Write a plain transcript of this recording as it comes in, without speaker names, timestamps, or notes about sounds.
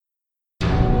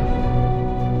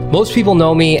Most people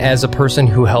know me as a person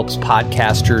who helps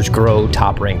podcasters grow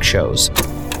top-ranked shows.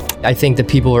 I think that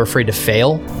people are afraid to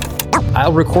fail.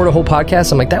 I'll record a whole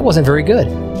podcast. I'm like, that wasn't very good.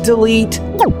 Delete.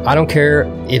 I don't care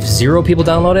if 0 people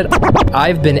download it.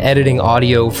 I've been editing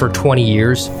audio for 20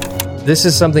 years. This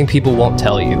is something people won't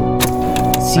tell you.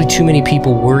 I see too many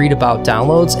people worried about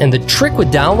downloads. And the trick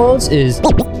with downloads is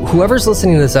whoever's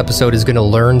listening to this episode is going to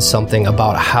learn something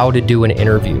about how to do an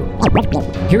interview.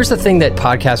 Here's the thing that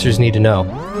podcasters need to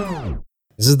know.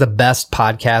 This is the best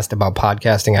podcast about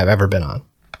podcasting I've ever been on.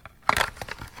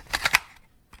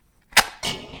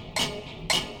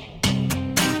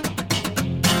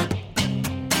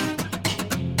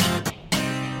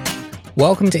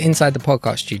 Welcome to Inside the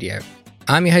Podcast Studio.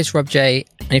 I'm your host, Rob J,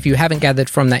 and if you haven't gathered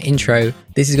from that intro,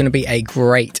 this is going to be a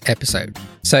great episode.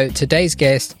 So today's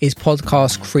guest is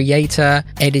podcast creator,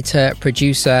 editor,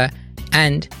 producer,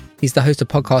 and he's the host of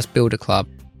Podcast Builder Club,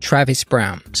 Travis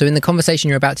Brown. So in the conversation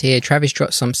you're about to hear, Travis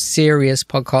dropped some serious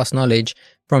podcast knowledge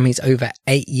from his over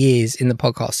 8 years in the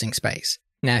podcasting space.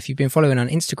 Now, if you've been following on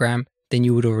Instagram, then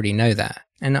you would already know that.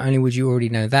 And not only would you already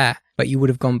know that, but you would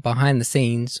have gone behind the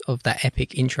scenes of that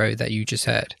epic intro that you just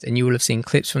heard. And you will have seen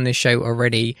clips from this show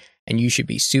already, and you should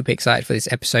be super excited for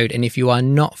this episode. And if you are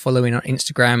not following on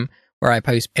Instagram, where I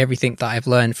post everything that I've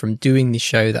learned from doing this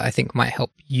show that I think might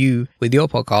help you with your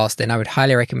podcast, then I would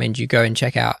highly recommend you go and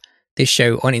check out this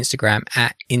show on Instagram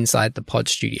at Inside the Pod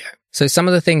Studio. So some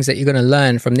of the things that you're going to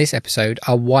learn from this episode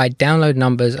are why download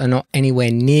numbers are not anywhere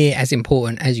near as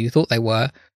important as you thought they were,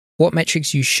 what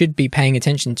metrics you should be paying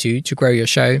attention to grow your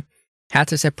show, how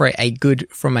to separate a good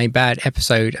from a bad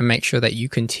episode and make sure that you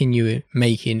continue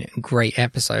making great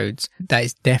episodes. That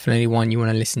is definitely one you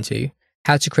want to listen to.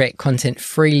 How to create content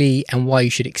freely and why you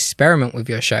should experiment with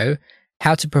your show.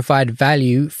 How to provide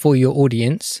value for your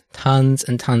audience. Tons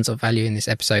and tons of value in this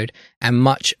episode and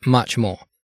much, much more.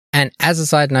 And as a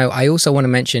side note, I also want to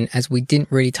mention, as we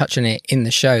didn't really touch on it in the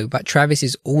show, but Travis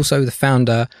is also the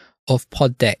founder of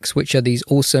Pod Decks, which are these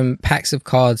awesome packs of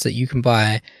cards that you can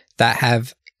buy that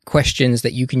have questions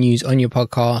that you can use on your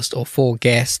podcast or for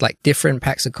guests, like different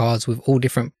packs of cards with all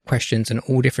different questions and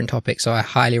all different topics. So I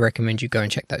highly recommend you go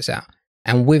and check those out.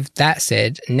 And with that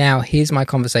said, now here's my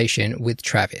conversation with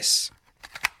Travis.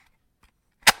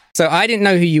 So I didn't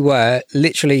know who you were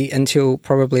literally until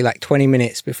probably like 20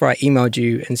 minutes before I emailed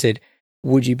you and said,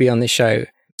 would you be on this show?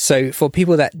 So for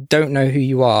people that don't know who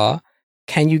you are,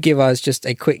 can you give us just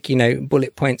a quick,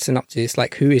 bullet point synopsis,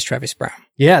 like who is Travis Brown?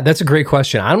 Yeah, that's a great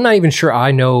question. I'm not even sure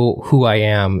I know who I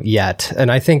am yet.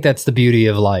 And I think that's the beauty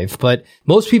of life. But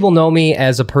most people know me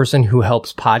as a person who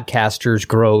helps podcasters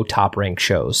grow top-ranked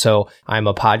shows. So I'm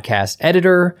a podcast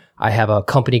editor. I have a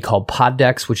company called Pod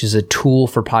Decks, which is a tool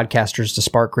for podcasters to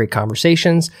spark great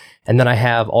conversations. And then I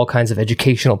have all kinds of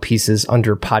educational pieces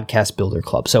under Podcast Builder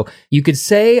Club. So you could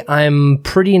say I'm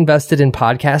pretty invested in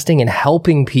podcasting and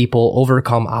helping people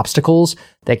overcome obstacles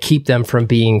that keep them from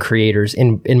being creators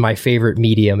in my favorite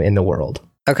medium in the world.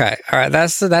 Okay. All right.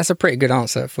 That's a pretty good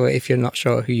answer for if you're not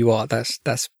sure who you are. That's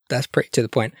pretty to the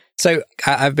point. So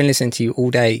I've been listening to you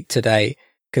all day today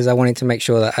because I wanted to make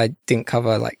sure that I didn't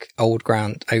cover like old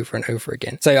ground over and over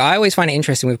again. So I always find it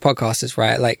interesting with podcasters,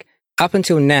 right? Like up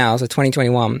until now, so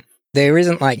 2021, there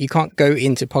isn't like, you can't go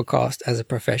into podcast as a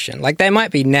profession. Like there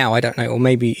might be now, I don't know, or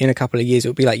maybe in a couple of years,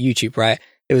 it'll be like YouTube, right?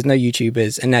 There was no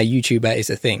YouTubers and now YouTuber is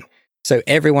a thing. So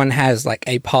everyone has like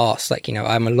a past, like,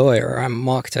 I'm a lawyer or I'm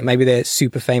a marketer. Maybe they're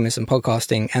super famous in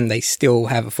podcasting and they still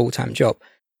have a full-time job.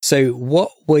 So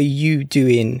what were you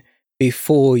doing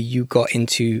before you got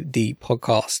into the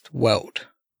podcast world?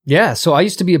 Yeah, so I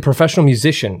used to be a professional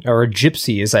musician, or a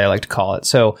gypsy, as I like to call it.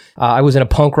 So I was in a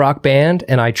punk rock band,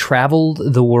 and I traveled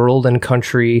the world and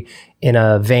country in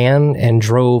a van and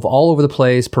drove all over the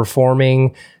place,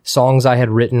 performing songs I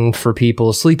had written for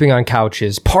people, sleeping on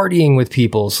couches, partying with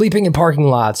people, sleeping in parking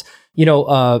lots,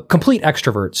 complete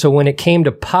extrovert. So when it came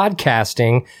to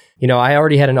podcasting, I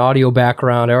already had an audio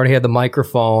background, I already had the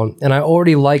microphone, and I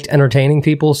already liked entertaining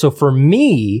people. So for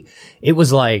me, it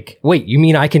was like, wait, you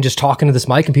mean I can just talk into this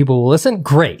mic and people will listen?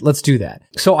 Great, let's do that.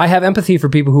 So I have empathy for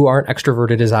people who aren't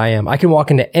extroverted as I am. I can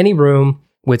walk into any room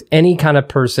with any kind of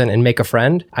person and make a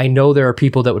friend. I know there are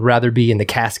people that would rather be in the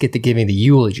casket that give me the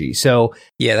eulogy. So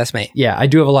yeah, that's me. Yeah, I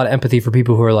do have a lot of empathy for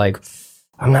people who are like,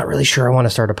 I'm not really sure I want to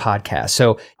start a podcast.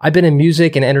 So I've been in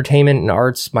music and entertainment and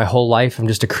arts my whole life. I'm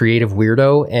just a creative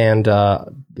weirdo. And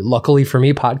luckily for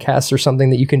me, podcasts are something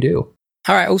that you can do.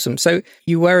 All right, awesome. So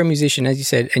you were a musician, as you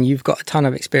said, and you've got a ton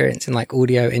of experience in like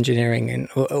audio engineering and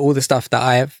all the stuff that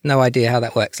I have no idea how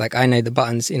that works. Like I know the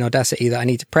buttons in Audacity that I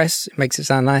need to press, it makes it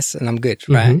sound nice and I'm good,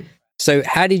 right? Mm-hmm. So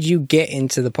how did you get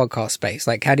into the podcast space?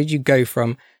 Like how did you go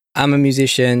from I'm a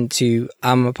musician to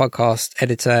I'm a podcast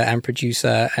editor and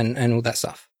producer and all that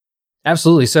stuff?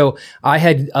 Absolutely. So I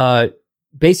had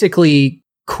basically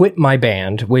quit my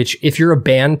band, which if you're a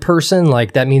band person,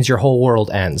 like that means your whole world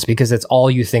ends because that's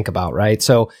all you think about, right?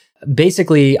 So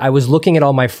basically I was looking at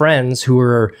all my friends who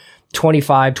were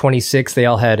 25, 26. They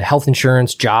all had health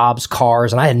insurance, jobs,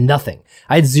 cars, and I had nothing.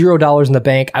 I had $0 in the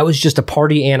bank. I was just a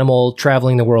party animal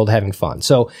traveling the world having fun.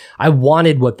 So I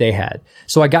wanted what they had.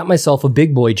 So I got myself a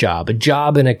big boy job, a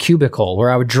job in a cubicle where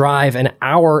I would drive an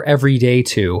hour every day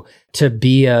to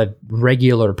be a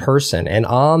regular person. And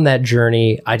on that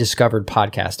journey, I discovered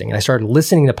podcasting and I started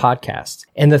listening to podcasts.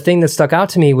 And the thing that stuck out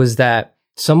to me was that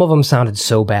some of them sounded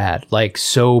so bad, like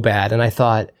so bad. And I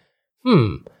thought,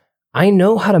 I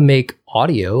know how to make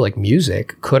audio, like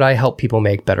music. Could I help people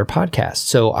make better podcasts?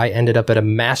 So I ended up at a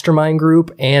mastermind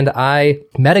group and I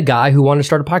met a guy who wanted to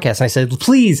start a podcast. And I said,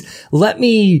 please let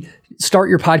me start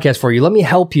your podcast for you. Let me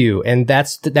help you. And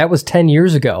that was 10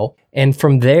 years ago. And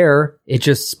from there, it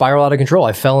just spiraled out of control.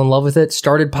 I fell in love with it,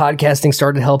 started podcasting,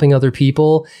 started helping other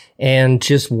people, and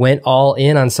just went all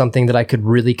in on something that I could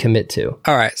really commit to.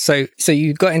 All right. So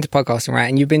you got into podcasting, right?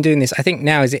 And you've been doing this, I think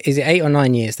now, is it 8 or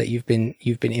 9 years that you've been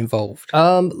involved?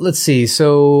 Let's see.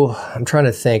 So I'm trying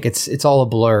to think. It's all a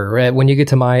blur, right? When you get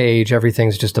to my age,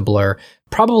 everything's just a blur.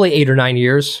 Probably 8 or 9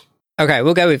 years. Okay.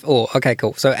 We'll go with okay,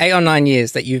 cool. So 8 or 9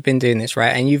 years that you've been doing this, right?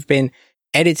 And you've been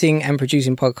editing and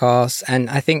producing podcasts. And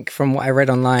I think from what I read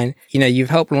online, you've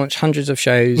helped launch hundreds of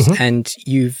shows and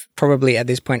you've probably at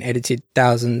this point edited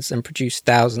thousands and produced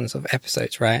thousands of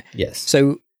episodes, right? Yes.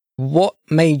 So what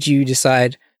made you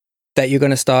decide that you're going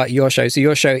to start your show? So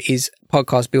your show is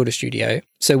Podcast Builder Studio.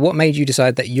 So what made you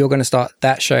decide that you're going to start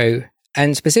that show?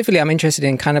 And specifically, I'm interested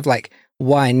in kind of like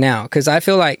why now? Because I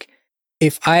feel like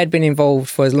if I had been involved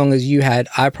for as long as you had,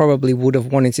 I probably would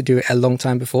have wanted to do it a long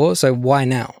time before. So why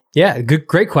now? Yeah,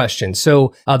 great question.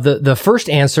 So the first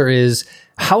answer is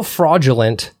how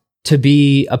fraudulent to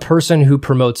be a person who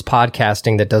promotes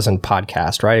podcasting that doesn't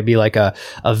podcast, right? It'd be like a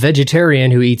vegetarian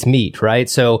who eats meat, right?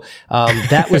 So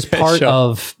that was part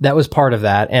of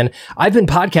that. And I've been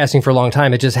podcasting for a long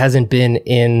time. It just hasn't been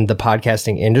in the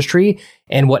podcasting industry.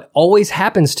 And what always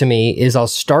happens to me is I'll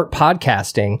start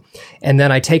podcasting and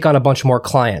then I take on a bunch more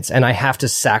clients and I have to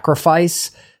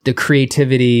sacrifice the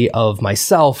creativity of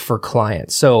myself for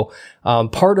clients. So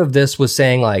part of this was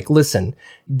saying like, listen,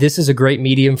 this is a great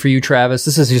medium for you, Travis.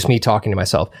 This is just me talking to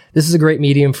myself. This is a great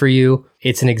medium for you.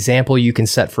 It's an example you can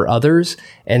set for others.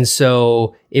 And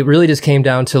so it really just came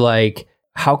down to like,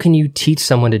 how can you teach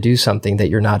someone to do something that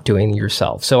you're not doing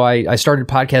yourself? So I started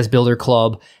Podcast Builder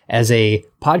Club as a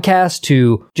podcast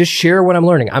to just share what I'm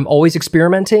learning. I'm always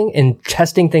experimenting and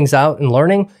testing things out and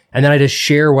learning. And then I just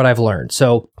share what I've learned.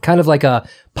 So kind of like a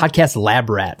podcast lab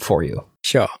rat for you.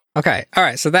 Sure. Okay. All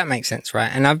right. So that makes sense, right?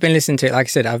 And I've been listening to it, like I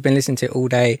said, I've been listening to it all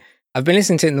day. I've been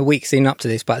listening to it in the weeks leading up to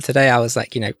this, but today I was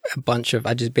like, I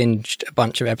just binged a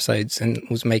bunch of episodes and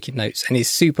was making notes, and it's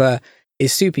super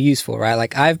useful, right?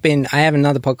 Like I have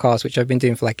another podcast, which I've been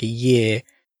doing for like a year,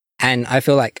 and I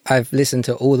feel like I've listened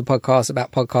to all the podcasts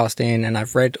about podcasting and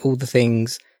I've read all the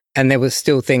things, and there was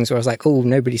still things where I was like, oh,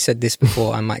 nobody said this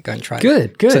before. I might go and try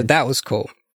it. Good. So that was cool.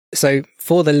 So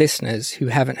for the listeners who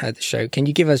haven't heard the show, can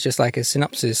you give us just like a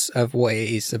synopsis of what it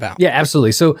is about? Yeah,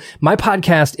 absolutely. So my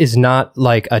podcast is not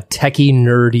like a techie,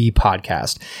 nerdy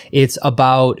podcast. It's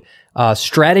about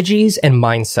strategies and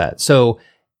mindset. So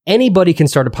anybody can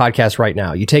start a podcast right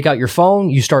now. You take out your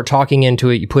phone, you start talking into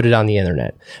it, you put it on the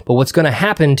internet. But what's going to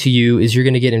happen to you is you're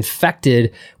going to get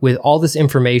infected with all this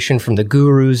information from the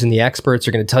gurus and the experts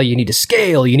are going to tell you need to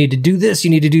scale, you need to do this, you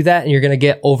need to do that, and you're going to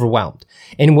get overwhelmed.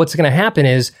 And what's going to happen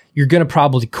is you're going to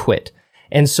probably quit.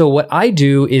 And so what I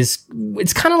do is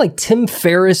it's kind of like Tim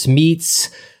Ferriss meets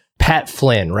Pat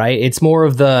Flynn, right? It's more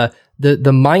of the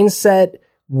mindset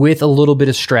with a little bit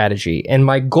of strategy. And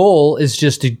my goal is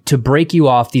just to break you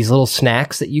off these little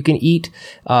snacks that you can eat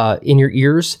in your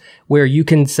ears where you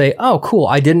can say, oh, cool,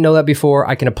 I didn't know that before.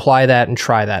 I can apply that and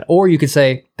try that. Or you could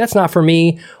say, that's not for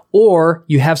me. Or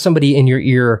you have somebody in your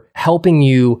ear helping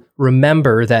you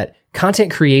remember that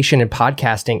content creation and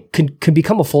podcasting could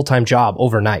become a full-time job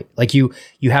overnight. Like you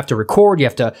have to record, you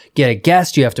have to get a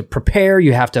guest, you have to prepare,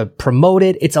 you have to promote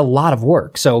it. It's a lot of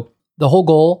work. So the whole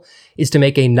goal is to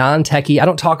make a non-techie. I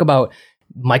don't talk about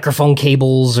microphone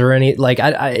cables or any, like,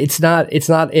 it's not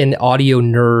an audio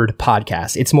nerd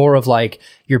podcast. It's more of like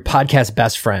your podcast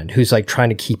best friend who's like trying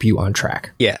to keep you on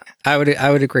track. Yeah, I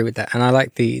would agree with that. And I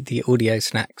like the audio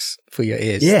snacks for your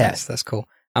ears. Yeah. That's cool.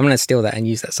 I'm going to steal that and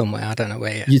use that somewhere. I don't know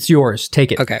where yet. It's yours.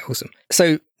 Take it. Okay, awesome.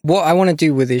 So what I want to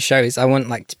do with this show is I want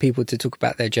like people to talk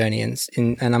about their journey, and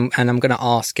I'm going to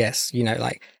ask guests, you know,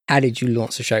 like, how did you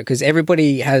launch the show? Because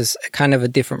everybody has kind of a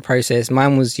different process.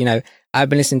 Mine was, you know, I've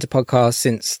been listening to podcasts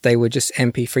since they were just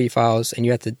MP3 files and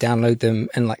you had to download them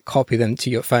and like copy them to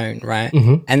your phone, right?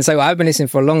 Mm-hmm. And so I've been listening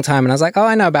for a long time and I was like, oh,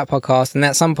 I know about podcasts. And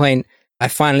at some point I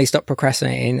finally stopped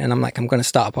procrastinating and I'm like, I'm going to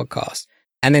start a podcast.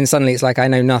 And then suddenly it's like, I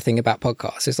know nothing about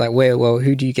podcasts. It's like, well,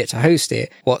 who do you get to host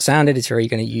it? What sound editor are you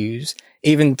going to use?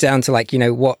 Even down to like, you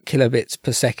know, what kilobits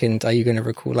per second are you going to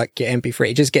record, like your MP3?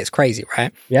 It just gets crazy,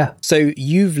 right? Yeah. So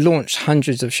you've launched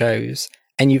hundreds of shows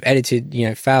and you've edited, you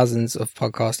know, thousands of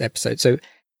podcast episodes. So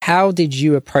how did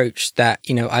you approach that?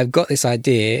 You know, I've got this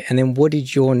idea, and then what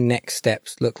did your next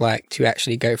steps look like to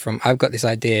actually go from I've got this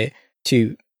idea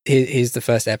to here's the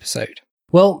first episode?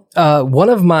 Well, one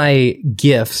of my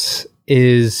gifts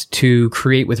is to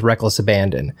create with reckless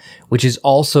abandon, which is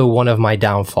also one of my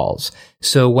downfalls.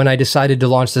 So when I decided to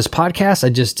launch this podcast, I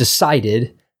just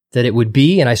decided that it would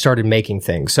be, and I started making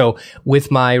things. So with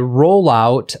my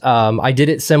rollout, I did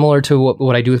it similar to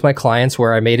what I do with my clients,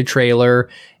 where I made a trailer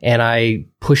and I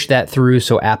pushed that through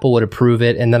so Apple would approve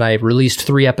it. And then I released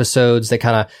 3 episodes that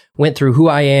kind of went through who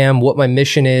I am, what my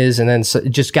mission is, and then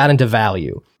just got into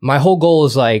value. My whole goal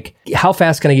is like, how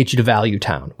fast can I get you to Value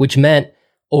Town? Which meant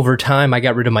over time, I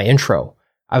got rid of my intro.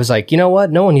 I was like, you know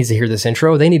what? No one needs to hear this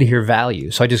intro. They need to hear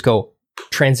value. So I just go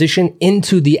transition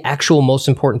into the actual most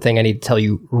important thing I need to tell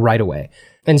you right away.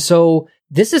 And so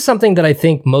this is something that I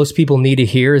think most people need to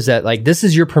hear, is that like, this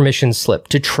is your permission slip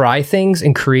to try things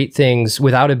and create things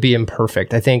without it being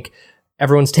perfect. I think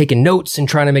everyone's taking notes and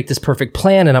trying to make this perfect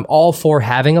plan, and I'm all for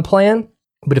having a plan.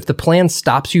 But if the plan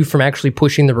stops you from actually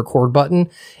pushing the record button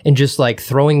and just like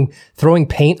throwing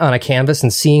paint on a canvas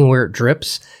and seeing where it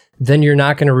drips, then you're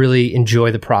not going to really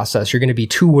enjoy the process. You're going to be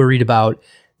too worried about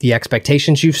the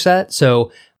expectations you've set.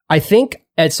 So I think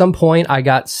at some point I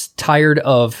got tired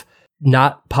of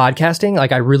not podcasting.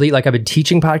 Like I've been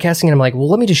teaching podcasting, and I'm like, well,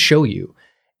 let me just show you.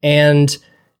 And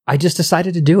I just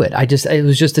decided to do it. It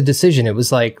was just a decision. It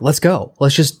was like, let's go.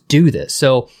 Let's just do this.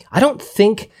 So I don't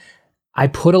think I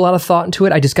put a lot of thought into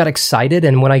it. I just got excited.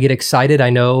 And when I get excited, I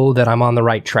know that I'm on the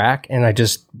right track, and I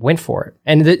just went for it.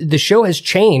 And the show has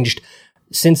changed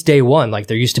since day one. Like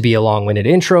there used to be a long-winded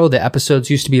intro. The episodes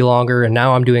used to be longer. And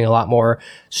now I'm doing a lot more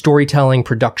storytelling,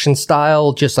 production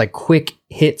style, just like quick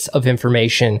hits of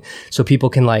information so people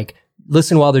can like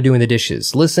listen while they're doing the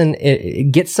dishes,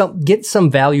 get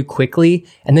some value quickly,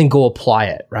 and then go apply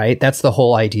it, right? That's the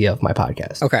whole idea of my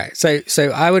podcast. Okay.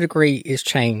 So I would agree it's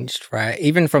changed, right?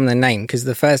 Even from the name, because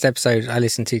the first episode I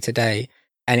listened to today,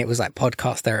 and it was like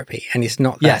podcast therapy, and it's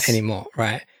not that anymore,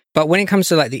 right? But when it comes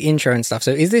to like the intro and stuff,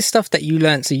 so is this stuff that you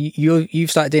learned? So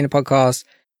you've started doing a podcast,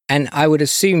 and I would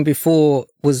assume before,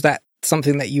 was that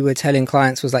something that you were telling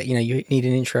clients was like, you know, you need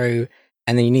an intro,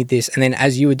 and then you need this. And then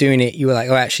as you were doing it, you were like,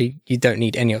 oh, actually, you don't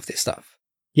need any of this stuff.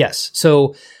 Yes.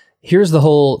 So here's the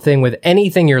whole thing with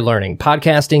anything you're learning,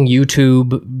 podcasting,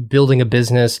 YouTube, building a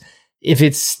business.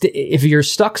 If you're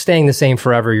stuck staying the same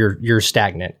forever, you're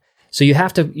stagnant. So you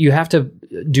have to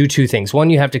do 2 things. One,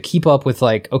 you have to keep up with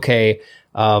like, okay,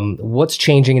 what's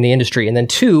changing in the industry. And then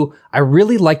 2, I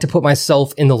really like to put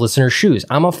myself in the listener's shoes.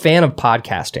 I'm a fan of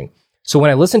podcasting. So when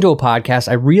I listen to a podcast,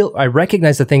 I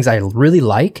recognize the things I really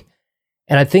like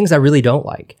and things I really don't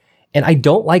like. And I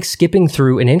don't like skipping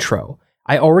through an intro.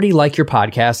 I already like your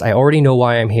podcast. I already know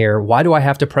why I'm here. Why do I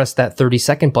have to press that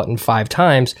 30-second button 5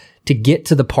 times to get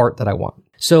to the part that I want?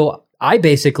 So I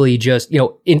basically just,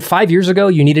 in 5 years ago,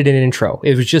 you needed an intro.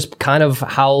 It was just kind of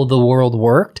how the world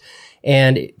worked.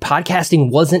 And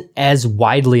podcasting wasn't as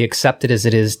widely accepted as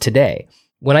it is today.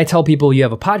 When I tell people you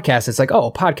have a podcast, it's like, oh,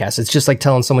 a podcast. It's just like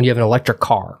telling someone you have an electric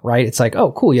car, right? It's like,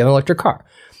 oh, cool, you have an electric car.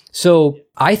 So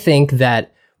I think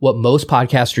that what most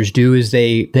podcasters do is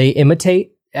they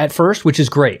imitate at first, which is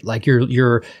great. Like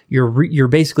you're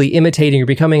basically imitating, you're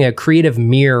becoming a creative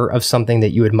mirror of something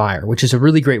that you admire, which is a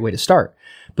really great way to start.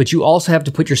 But you also have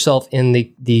to put yourself in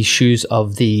the shoes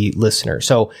of the listener.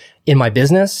 So in my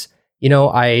business,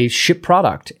 I ship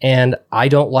product, and I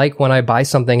don't like when I buy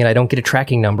something and I don't get a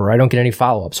tracking number. I don't get any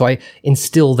follow-up. So I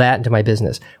instill that into my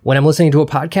business. When I'm listening to a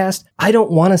podcast, I don't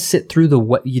want to sit through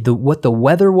what the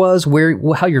weather was,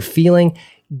 how you're feeling.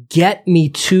 Get me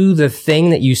to the thing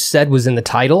that you said was in the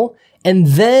title, and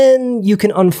then you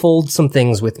can unfold some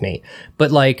things with me.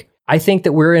 But I think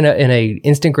that we're in a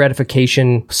instant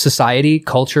gratification society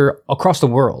culture across the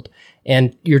world.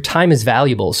 And your time is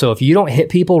valuable. So if you don't hit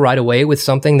people right away with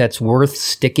something that's worth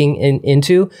sticking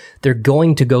into, they're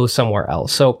going to go somewhere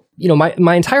else. So,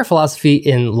 my entire philosophy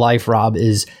in life, Rob,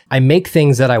 is I make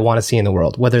things that I want to see in the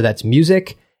world, whether that's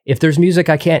music, If there's music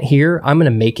I can't hear, I'm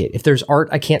going to make it. If there's art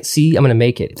I can't see, I'm going to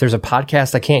make it. If there's a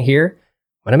podcast I can't hear,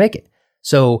 I'm going to make it.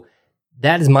 So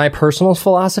that is my personal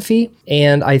philosophy.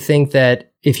 And I think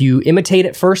that if you imitate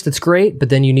it first, it's great, but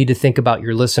then you need to think about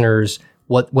your listeners,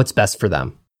 what's best for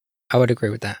them. I would agree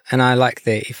with that. And I like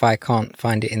that if I can't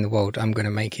find it in the world, I'm going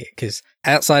to make it. Because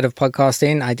outside of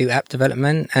podcasting, I do app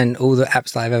development, and all the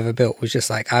apps that I've ever built was just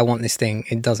like, I want this thing.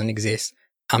 It doesn't exist.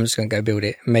 I'm just going to go build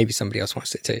it. Maybe somebody else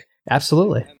wants it too.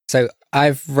 Absolutely. So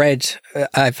I've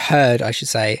heard, I should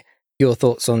say, your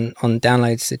thoughts on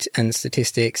downloads and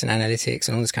statistics and analytics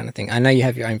and all this kind of thing. I know you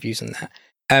have your own views on that.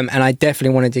 And I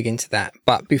definitely want to dig into that.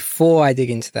 But before I dig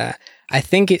into that, I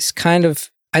think it's kind of,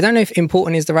 I don't know if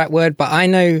important is the right word, but I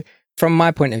know from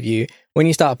my point of view, when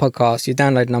you start a podcast, your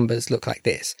download numbers look like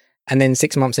this. And then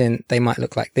 6 months in, they might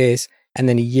look like this. And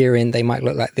then a year in, they might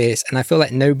look like this. And I feel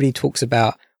like nobody talks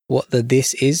about what the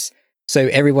this is. So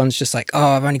everyone's just like, oh,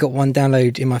 I've only got one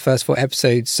download in my first 4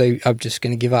 episodes, so I'm just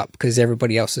going to give up because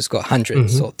everybody else has got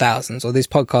hundreds or thousands, or this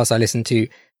podcast I listen to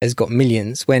has got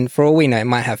millions, when for all we know, it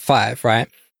might have 5, right?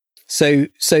 So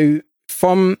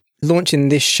from launching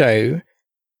this show,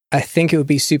 I think it would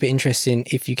be super interesting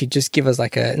if you could just give us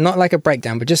like not like a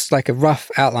breakdown, but just like a rough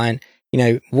outline. You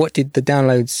know, what did the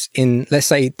downloads in, let's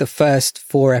say, the first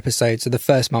 4 episodes of the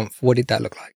first month, what did that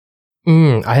look like?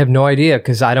 I have no idea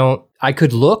because I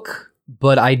could look,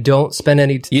 but I don't spend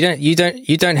any. You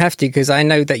don't have to, because I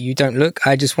know that you don't look.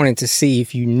 I just wanted to see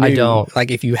if you knew. I don't.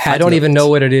 Like if you had. I don't even know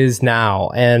what it is now.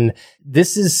 And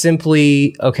this is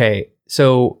simply, okay.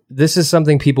 So this is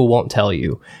something people won't tell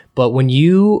you, but when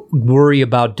you worry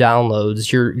about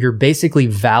downloads, you're basically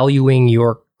valuing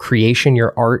your creation,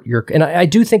 your art, and I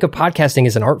do think of podcasting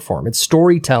as an art form. It's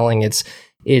storytelling. It's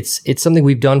something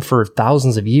we've done for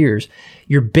thousands of years.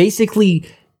 You're basically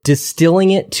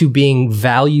distilling it to being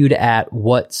valued at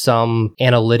what some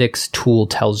analytics tool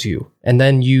tells you. And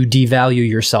then you devalue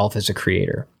yourself as a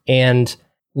creator. And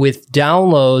with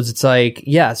downloads, it's like,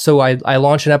 yeah, so I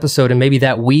launch an episode and maybe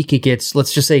that week it gets,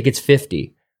 let's just say it gets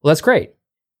 50. Well, that's great.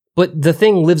 But the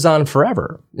thing lives on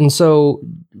forever. And so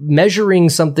measuring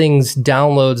something's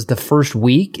downloads the first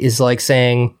week is like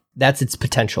saying that's its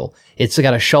potential. It's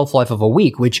got a shelf life of a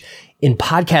week, which in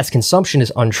podcast consumption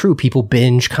is untrue. People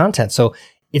binge content. So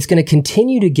it's going to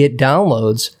continue to get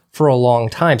downloads for a long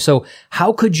time. So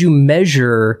how could you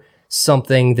measure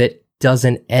something that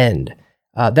doesn't end?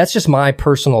 That's just my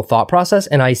personal thought process.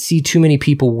 And I see too many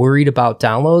people worried about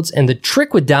downloads. And the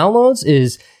trick with downloads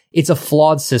is it's a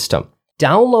flawed system.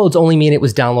 Downloads only mean it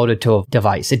was downloaded to a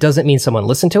device. It doesn't mean someone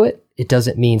listened to it. It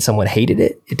doesn't mean someone hated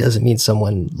it. It doesn't mean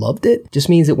someone loved it. It just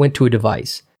means it went to a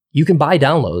device. You can buy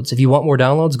downloads. If you want more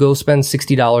downloads, go spend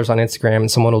 $60 on Instagram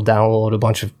and someone will download a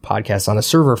bunch of podcasts on a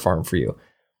server farm for you.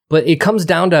 But it comes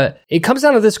down to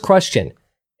this question.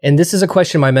 And this is a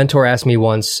question my mentor asked me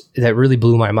once that really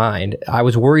blew my mind. I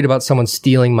was worried about someone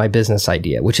stealing my business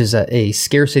idea, which is a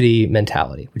scarcity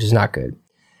mentality, which is not good.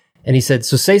 And he said,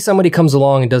 so say somebody comes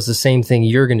along and does the same thing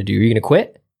you're going to do. Are you going to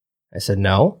quit? I said,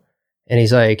 no. And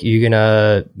he's like, you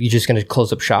just going to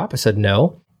close up shop? I said,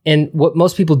 no. And what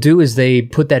most people do is they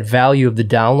put that value of the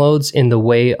downloads in the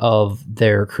way of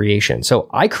their creation. So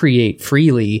I create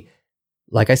freely,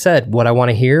 like I said, what I want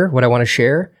to hear, what I want to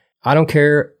share. I don't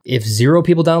care if 0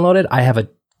 people download it. I have a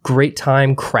great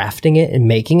time crafting it and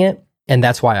making it. And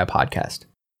that's why I podcast.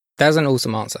 That's an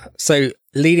awesome answer. So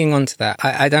leading on to that,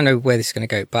 I don't know where this is going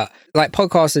to go, but like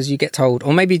podcasters, you get told,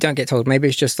 or maybe you don't get told, maybe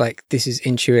it's just like, this is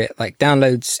intuit, like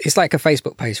downloads. It's like a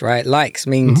Facebook post, right? Likes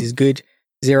means is good.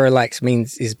 0 likes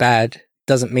means is bad.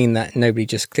 Doesn't mean that nobody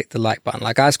just clicked the like button.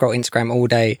 Like I scroll Instagram all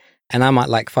day and I might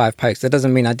like 5 posts. That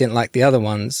doesn't mean I didn't like the other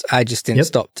ones. I just didn't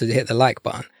stop to hit the like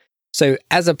button. So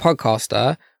as a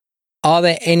podcaster, are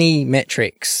there any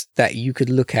metrics that you could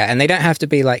look at? And they don't have to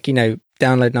be like,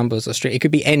 download numbers or street. It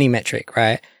could be any metric,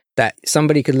 right? That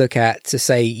somebody could look at to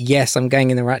say, yes, I'm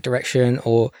going in the right direction,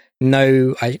 or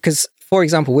no. Because for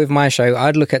example, with my show,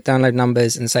 I'd look at download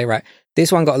numbers and say, right,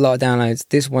 this one got a lot of downloads,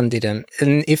 this one didn't.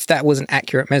 And if that was an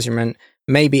accurate measurement,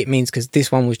 maybe it means because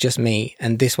this one was just me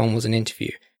and this one was an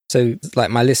interview. So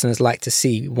like my listeners like to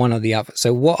see one or the other.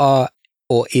 So what are,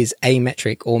 or is a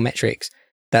metric or metrics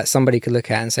that somebody could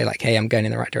look at and say like, hey, I'm going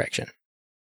in the right direction?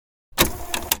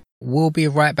 We'll be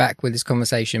right back with this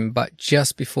conversation, but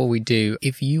just before we do,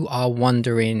 if you are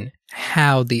wondering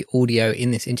how the audio in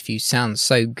this interview sounds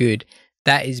so good,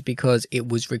 that is because it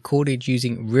was recorded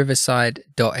using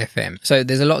Riverside.fm. So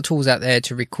there's a lot of tools out there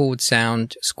to record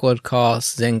sound,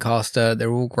 Squadcast, Zencastr,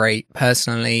 they're all great.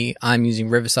 Personally, I'm using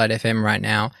Riverside FM right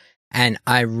now, and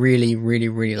I really, really,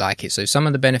 really like it. So some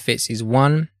of the benefits is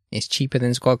 1, it's cheaper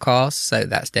than Squadcast, so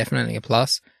that's definitely a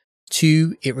plus.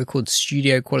 2, it records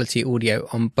studio quality audio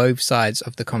on both sides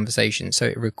of the conversation. So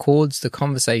it records the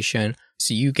conversation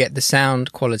so you get the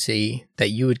sound quality that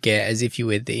you would get as if you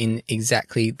were in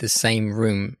exactly the same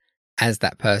room as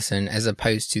that person, as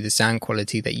opposed to the sound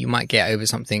quality that you might get over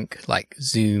something like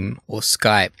Zoom or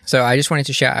Skype. So I just wanted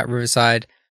to shout out Riverside.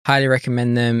 Highly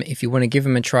recommend them. If you want to give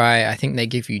them a try, I think they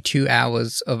give you 2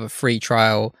 hours of a free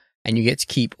trial, and you get to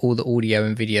keep all the audio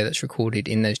and video that's recorded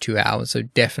in those 2 hours. So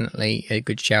definitely a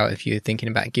good shout if you're thinking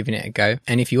about giving it a go.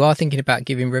 And if you are thinking about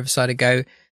giving Riverside a go,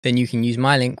 then you can use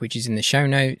my link, which is in the show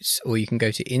notes, or you can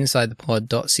go to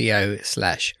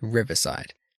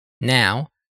insidethepod.co/Riverside.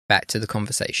 Now, back to the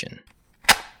conversation.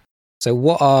 So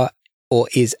what are, or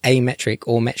is a metric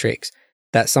or metrics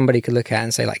that somebody could look at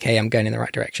and say like, hey, I'm going in the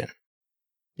right direction?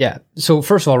 Yeah. So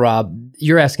first of all, Rob,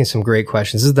 you're asking some great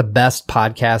questions. This is the best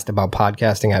podcast about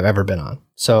podcasting I've ever been on.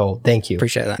 So thank you.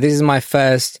 Appreciate that. This is my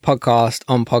first podcast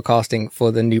on podcasting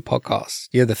for the new podcast.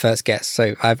 You're the first guest,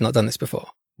 so I've not done this before.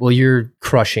 Well, you're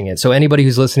crushing it. So anybody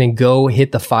who's listening, go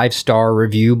hit the 5-star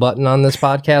review button on this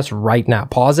podcast right now.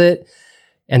 Pause it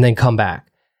and then come back.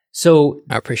 So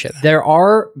I appreciate that. There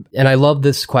are, and I love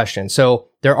this question. So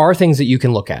there are things that you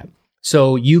can look at.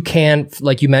 So you can,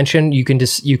 like you mentioned, you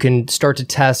can start to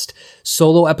test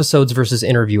solo episodes versus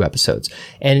interview episodes,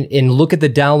 and look at the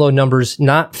download numbers,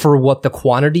 not for what the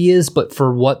quantity is, but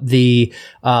for what the,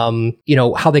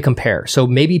 how they compare. So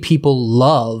maybe people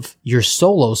love your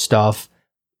solo stuff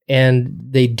and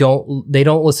they don't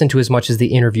listen to as much as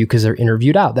the interview because they're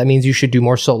interviewed out. That means you should do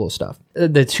more solo stuff.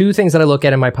 The 2 things that I look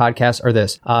at in my podcast are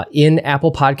this. In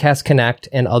Apple Podcast Connect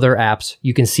and other apps,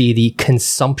 you can see the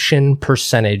consumption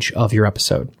percentage of your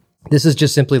episode. This is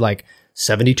just simply like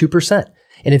 72%.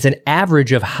 And it's an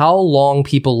average of how long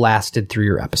people lasted through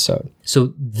your episode.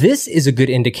 So this is a good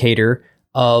indicator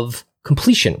of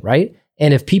completion, right?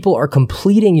 And if people are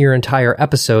completing your entire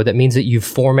episode, that means that you've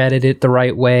formatted it the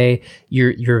right way.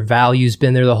 Your value's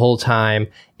been there the whole time.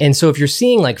 And so if you're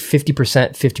seeing like 50%,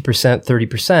 50%,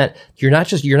 30%,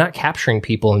 you're not capturing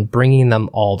people and bringing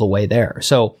them all the way there.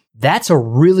 So that's a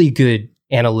really good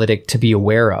analytic to be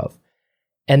aware of.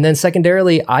 And then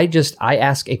secondarily, I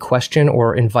ask a question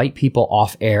or invite people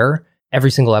off air every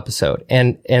single episode.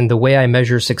 And the way I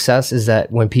measure success is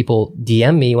that when people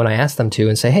DM me, when I ask them to,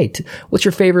 and say, hey, what's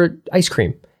your favorite ice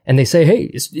cream? And they say, hey,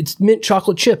 it's mint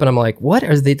chocolate chip. And I'm like, what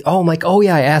are they? Oh, I'm like, oh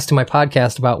yeah, I asked in my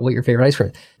podcast about what your favorite ice cream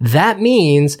is. That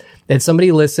means that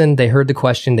somebody listened, they heard the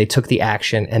question, they took the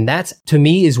action. And that's, to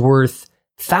me, is worth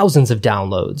thousands of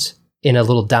downloads in a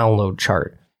little download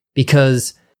chart,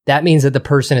 because that means that the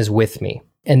person is with me.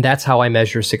 And that's how I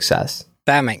measure success.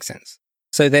 That makes sense.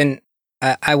 So then,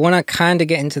 I want to kind of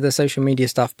get into the social media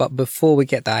stuff, but before we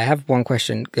get there, I have one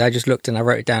question. I just looked and I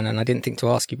wrote it down and I didn't think to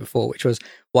ask you before, which was,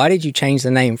 why did you change the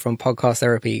name from Podcast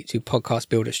Therapy to Podcast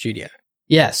Builder Studio?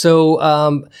 Yeah, so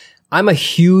I'm a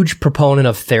huge proponent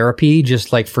of therapy,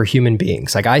 just like for human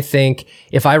beings. Like, I think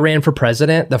if I ran for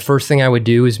president, the first thing I would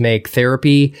do is make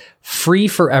therapy free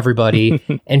for everybody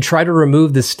and try to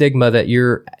remove the stigma that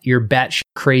you're batshit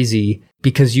crazy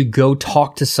because you go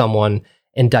talk to someone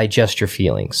and digest your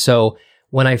feelings. So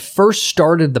when I first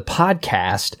started the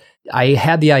podcast, I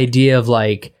had the idea of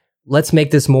like, let's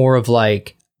make this more of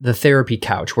like the therapy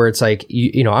couch, where it's like,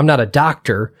 I'm not a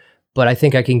doctor, but I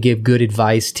think I can give good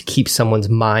advice to keep someone's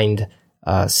mind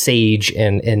sage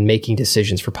and making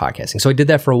decisions for podcasting. So I did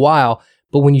that for a while,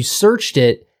 but when you searched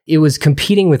it, it was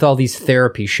competing with all these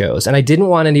therapy shows. And I didn't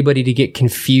want anybody to get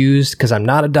confused because I'm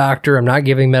not a doctor. I'm not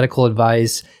giving medical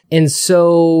advice. And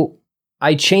so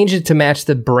I changed it to match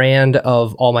the brand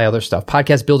of all my other stuff.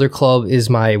 Podcast Builder Club is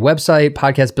my website.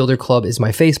 Podcast Builder Club is my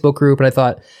Facebook group. And I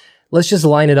thought, let's just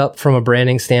line it up from a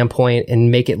branding standpoint and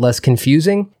make it less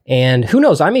confusing. And who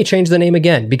knows, I may change the name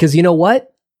again, because you know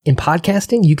what? In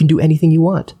podcasting, you can do anything you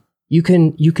want. You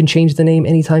can change the name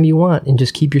anytime you want and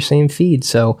just keep your same feed.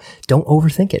 So don't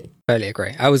overthink it. Totally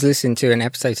agree. I was listening to an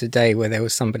episode today where there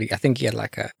was somebody, I think he had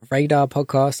like a radar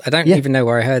podcast. I don't even know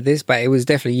where I heard this, but it was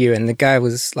definitely you. And the guy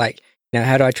was like,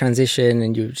 how do I transition?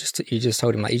 And you just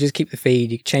told him, like, you just keep the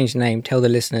feed, you change the name, tell the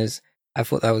listeners. I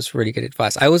thought that was really good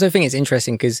advice. I also think it's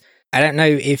interesting because I don't know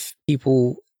if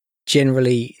people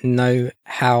generally know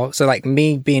how. So like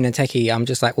me being a techie, I'm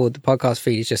just like, well, the podcast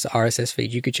feed is just the RSS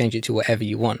feed. You could change it to whatever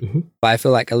you want. Mm-hmm. But I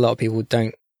feel like a lot of people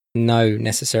don't know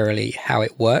necessarily how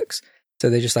it works. So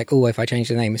they're just like, oh, if I change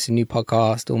the name, it's a new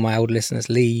podcast, all my old listeners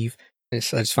leave. I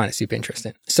just find it super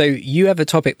interesting. So you have a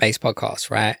topic-based podcast,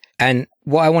 right? And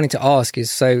what I wanted to ask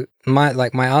is, so my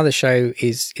other show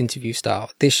is interview style.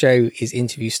 This show is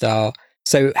interview style.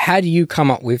 So how do you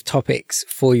come up with topics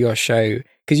for your show?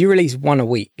 Because you release one a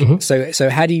week. Mm-hmm. So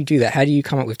how do you do that? How do you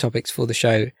come up with topics for the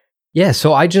show? Yeah,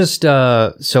 so I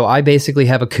basically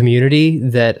have a community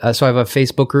that, so I have a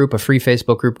Facebook group, a free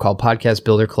Facebook group called Podcast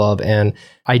Builder Club, and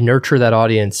I nurture that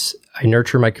audience. I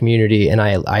nurture my community, and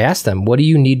I ask them, what do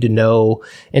you need to know?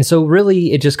 And so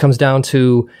really it just comes down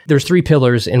to, there's 3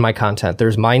 pillars in my content.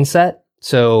 There's mindset.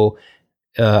 So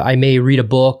I may read a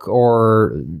book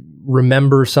or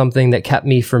remember something that kept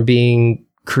me from being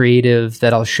creative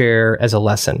that I'll share as a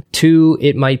lesson. 2,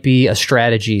 it might be a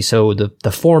strategy. So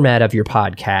the format of your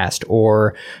podcast,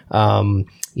 or,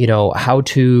 how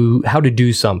to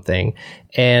do something.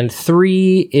 And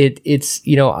 3, it's,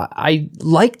 I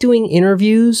like doing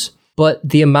interviews, but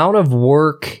the amount of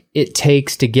work it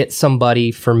takes to get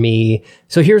somebody for me.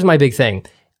 So here's my big thing.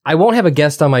 I won't have a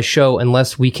guest on my show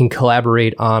unless we can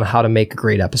collaborate on how to make a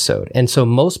great episode. And so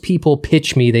most people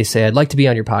pitch me, they say, I'd like to be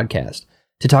on your podcast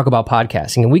to talk about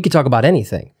podcasting, and we could talk about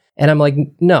anything. And I'm like,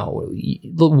 no,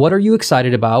 what are you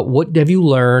excited about? What have you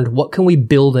learned? What can we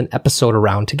build an episode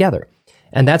around together?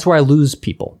 And that's where I lose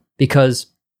people, because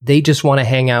they just want to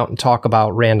hang out and talk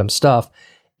about random stuff.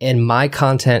 And my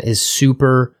content is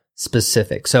super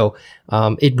specific. So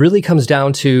it really comes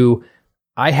down to,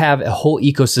 I have a whole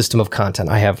ecosystem of content.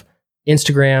 I have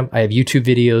Instagram, I have YouTube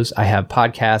videos, I have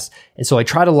podcasts. And so I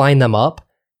try to line them up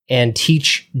and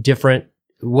teach different,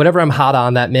 whatever I'm hot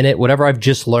on that minute, whatever I've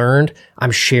just learned,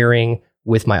 I'm sharing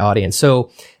with my audience.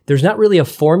 So there's not really a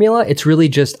formula. It's really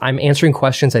just, I'm answering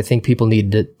questions I think people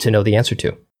need to know the answer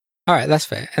to. All right, that's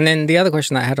fair. And then the other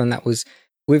question I had on that was,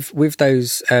 with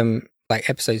those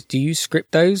episodes, do you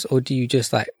script those, or do you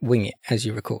just wing it as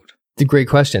you record? It's a great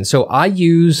question. So I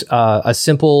use a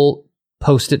simple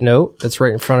Post-it note that's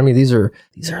right in front of me. These are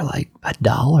like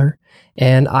 $1.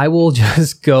 And I will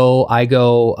just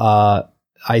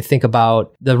I think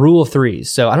about the rule of 3s.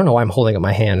 So I don't know why I'm holding up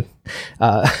my hand.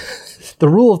 The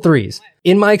rule of 3s.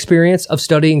 In my experience of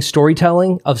studying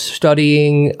storytelling, of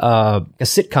studying a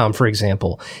sitcom, for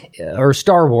example, or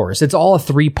Star Wars, it's all a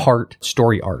 3-part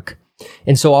story arc.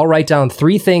 And so I'll write down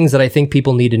 3 things that I think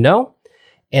people need to know,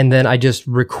 and then I just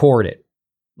record it.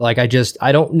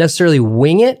 I don't necessarily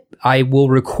wing it. I will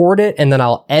record it, and then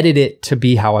I'll edit it to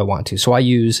be how I want to. So I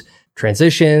use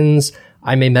transitions.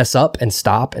 I may mess up and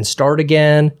stop and start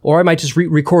again, or I might just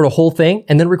record a whole thing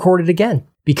and then record it again,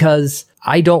 because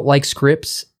I don't like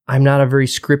scripts. I'm not a very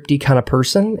scripty kind of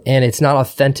person, and it's not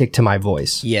authentic to my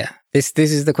voice. Yeah. This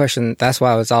is the question. That's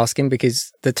why I was asking,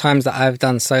 because the times that I've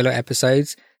done solo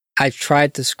episodes, I've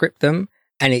tried to script them,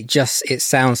 and it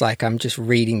sounds like I'm just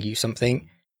reading you something.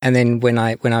 And then when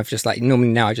I've just normally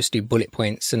now I just do bullet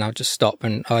points, and I'll just stop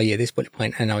and, oh yeah, this bullet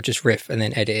point, and I'll just riff and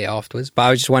then edit it afterwards. But I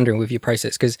was just wondering with your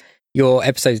process, because your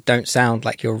episodes don't sound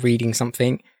like you're reading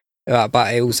something,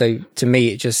 but it also, to me,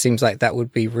 it just seems like that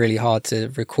would be really hard to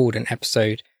record an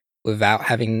episode without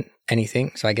having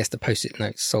anything. So I guess the Post-it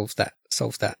note solves that.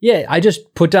 Yeah, I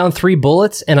just put down 3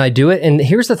 bullets and I do it. And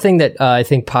here's the thing that I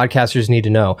think podcasters need to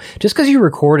know. Just because you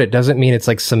record it doesn't mean it's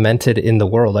cemented in the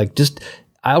world.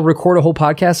 I'll record a whole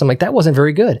podcast. I'm like, that wasn't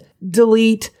very good.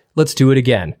 Delete. Let's do it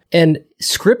again. And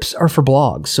scripts are for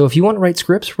blogs. So if you want to write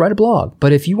scripts, write a blog.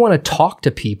 But if you want to talk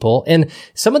to people, and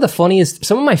some of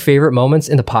my favorite moments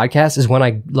in the podcast is when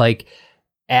I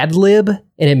ad lib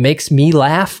and it makes me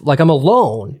laugh. I'm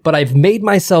alone, but I've made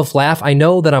myself laugh. I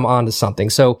know that I'm onto something.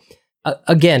 So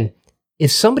again,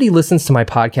 if somebody listens to my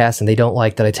podcast and they don't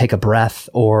like that I take a breath,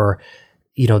 or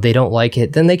they don't like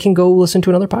it, then they can go listen to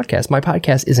another podcast. My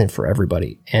podcast isn't for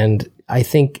everybody. And I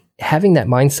think having that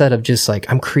mindset of just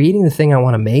I'm creating the thing I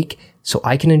want to make so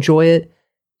I can enjoy it,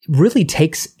 really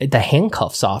takes the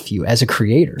handcuffs off you as a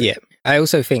creator. Yeah. I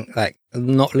also think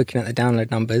not looking at the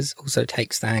download numbers also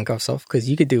takes the handcuffs off, because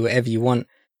you could do whatever you want.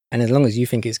 And as long as you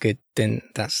think it's good, then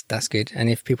that's good. And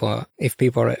if people are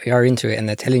into it and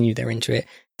they're telling you they're into it,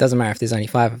 doesn't matter if there's only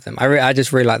 5 of them. I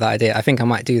just really like that idea. I think I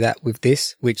might do that with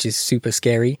this, which is super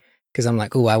scary, because I'm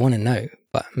like, oh, I want to know,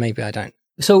 but maybe I don't.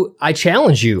 So I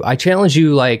challenge you,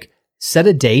 set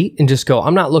a date and just go,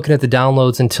 I'm not looking at the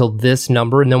downloads until this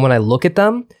number. And then when I look at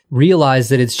them, realize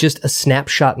that it's just a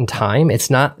snapshot in time. It's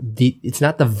not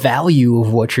the value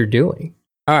of what you're doing.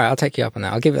 All right, I'll take you up on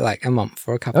that. I'll give it a month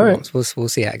or a couple of months. We'll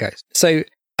see how it goes. So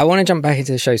I want to jump back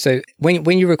into the show. So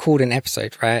when you record an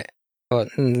episode, right? Well,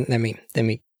 let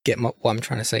me get what I'm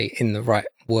trying to say in the right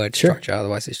word structure.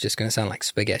 Otherwise, it's just going to sound like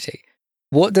spaghetti.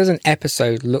 What does an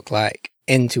episode look like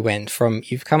end to end, from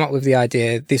you've come up with the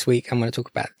idea, this week I'm going to talk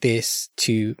about this,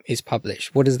 to is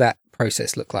published? What does that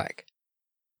process look like?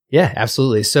 Yeah,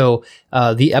 absolutely. So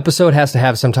the episode has to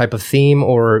have some type of theme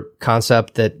or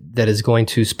concept that is going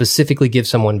to specifically give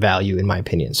someone value, in my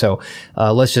opinion. So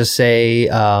let's just say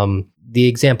the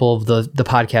example of the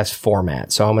podcast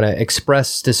format. So I'm going to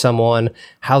express to someone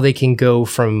how they can go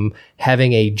from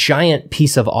having a giant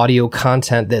piece of audio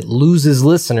content that loses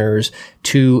listeners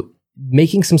to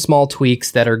making some small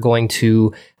tweaks that are going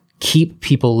to keep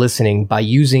people listening by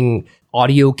using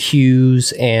audio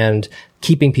cues and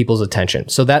keeping people's attention.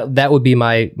 So that would be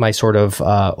my sort of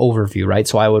overview, right?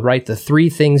 So I would write the 3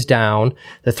 things down,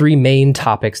 the 3 main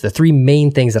topics, the 3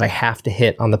 main things that I have to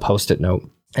hit on the Post-it note.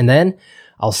 And then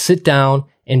I'll sit down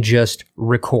and just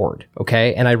record,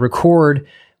 okay? And I record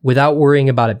without worrying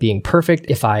about it being perfect.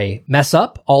 If I mess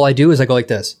up, all I do is I go like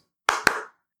this.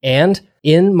 And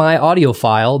in my audio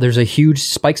file, there's a huge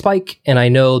spike, and I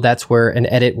know that's where an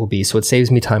edit will be. So it saves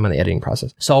me time on the editing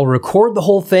process. So I'll record the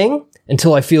whole thing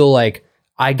until I feel like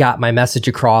I got my message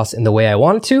across in the way I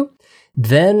wanted to.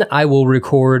 Then I will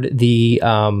record the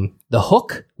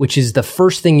hook, which is the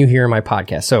first thing you hear in my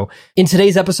podcast. So in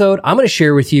today's episode, I'm going to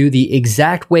share with you the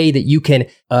exact way that you can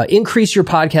increase your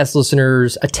podcast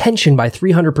listeners' attention by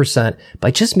 300%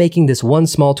 by just making this one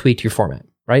small tweak to your format,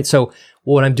 right? So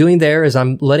what I'm doing there is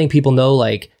I'm letting people know,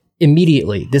 like,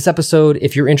 immediately, this episode,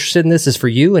 if you're interested in this, is for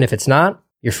you. And if it's not,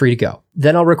 you're free to go.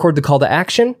 Then I'll record the call to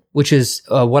action, which is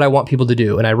what I want people to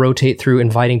do. And I rotate through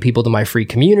inviting people to my free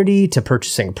community, to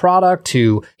purchasing a product,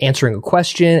 to answering a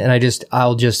question. And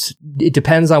it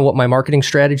depends on what my marketing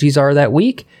strategies are that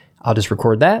week. I'll just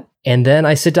record that. And then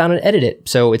I sit down and edit it.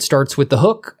 So it starts with the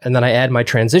hook, and then I add my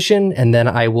transition, and then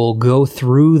I will go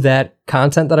through that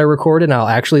content that I recorded, and I'll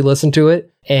actually listen to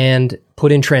it and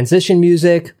put in transition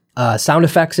music, sound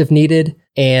effects if needed,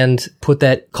 and put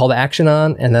that call to action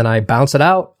on, and then I bounce it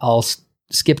out. I'll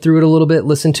skip through it a little bit,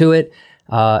 listen to it,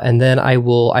 and then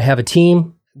I have a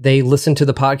team. They listen to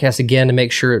the podcast again to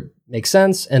make sure it makes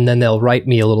sense, and then they'll write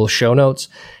me a little show notes,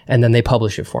 and then they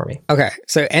publish it for me. Okay,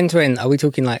 so end to end, are we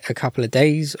talking like a couple of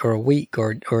days or a week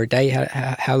or a day?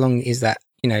 How long is that?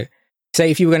 You know, say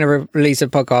if you were going to release a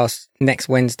podcast next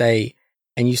Wednesday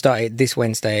and you started this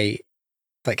Wednesday,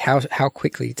 like how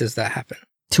quickly does that happen?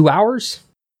 2 hours.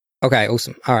 Okay,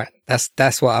 awesome. All right,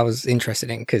 that's what I was interested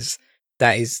in, because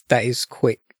that is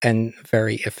quick and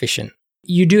very efficient.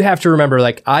 You do have to remember,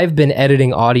 like, I've been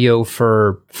editing audio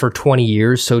for 20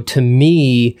 years. So to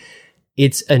me,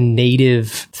 it's a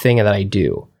native thing that I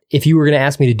do. If you were going to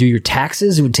ask me to do your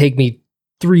taxes, it would take me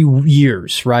 3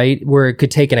 years, right? Where it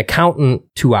could take an accountant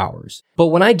 2 hours. But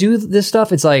when I do this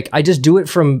stuff, it's like, I just do it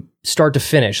from start to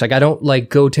finish. Like, I don't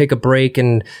like go take a break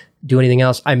and do anything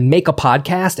else. I make a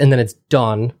podcast and then it's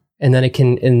done. And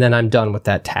then I'm done with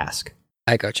that task.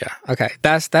 I gotcha. Okay.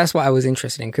 That's what I was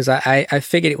interested in, because I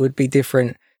figured it would be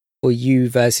different for you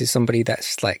versus somebody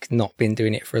that's like not been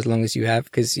doing it for as long as you have.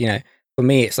 Because, you know, for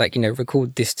me, it's like, you know,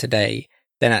 record this today,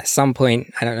 then at some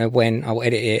point, I don't know when, I'll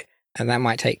edit it. And that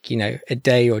might take, you know, a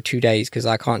day or 2 days, because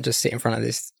I can't just sit in front of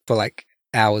this for like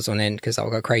hours on end, because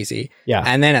I'll go crazy. Yeah.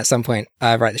 And then at some point,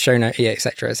 I write the show note, et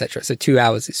cetera, et cetera. So 2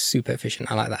 hours is super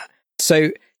efficient. I like that.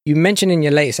 So you mentioned in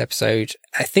your latest episode,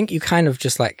 I think you kind of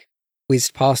just like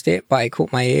whizzed past it, but it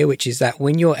caught my ear, which is that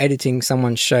when you're editing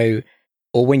someone's show,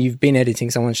 or when you've been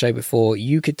editing someone's show before,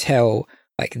 you could tell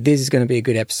like, this is going to be a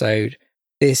good episode,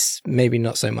 this maybe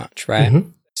not so much, right? Mm-hmm.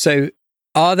 So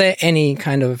are there any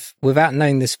kind of, without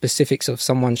knowing the specifics of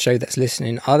someone's show that's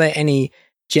listening, are there any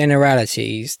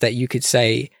generalities that you could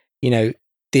say, you know,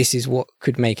 this is what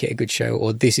could make it a good show,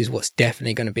 or this is what's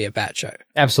definitely going to be a bad show?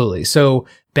 Absolutely. So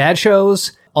bad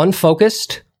shows,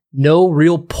 unfocused, no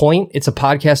real point. It's a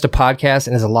podcast,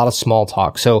 and there's a lot of small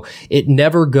talk. So it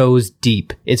never goes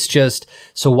deep. It's just,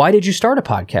 so why did you start a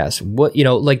podcast? What, you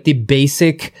know, like the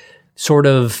basic sort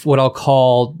of what I'll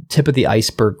call tip of the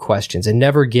iceberg questions. It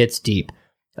never gets deep.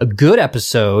 A good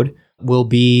episode will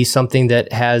be something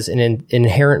that has an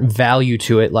inherent value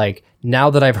to it. Like,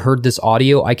 now that I've heard this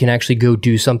audio, I can actually go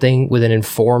do something with an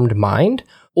informed mind.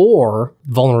 Or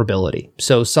vulnerability.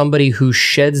 So somebody who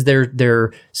sheds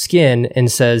their skin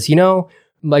and says, you know,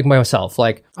 like myself,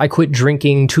 like I quit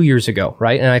drinking 2 years ago,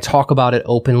 right? And I talk about it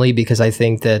openly because I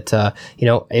think that, you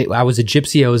know, I was a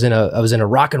gypsy. I was in a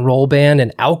rock and roll band,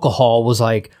 and alcohol was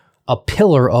like a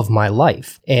pillar of my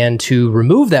life. And to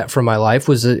remove that from my life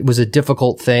was a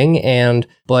difficult thing.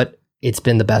 But it's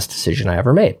been the best decision I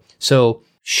ever made. So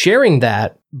sharing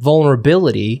that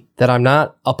vulnerability, that I'm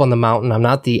not up on the mountain, I'm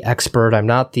not the expert, I'm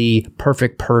not the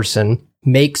perfect person,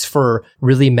 makes for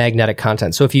really magnetic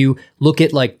content. So if you look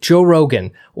at like Joe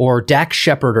Rogan or Dax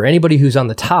Shepard or anybody who's on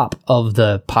the top of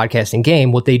the podcasting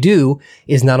game, what they do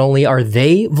is not only are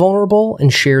they vulnerable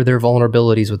and share their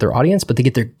vulnerabilities with their audience, but they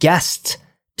get their guests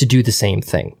to do the same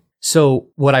thing. So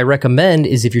what I recommend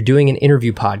is, if you're doing an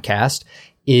interview podcast,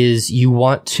 is you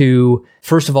want to,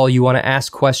 first of all, you want to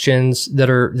ask questions that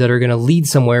are going to lead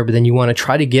somewhere, but then you want to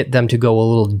try to get them to go a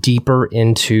little deeper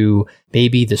into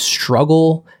maybe the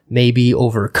struggle, maybe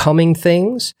overcoming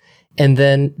things. And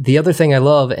then the other thing I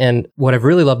love, and what I've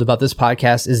really loved about this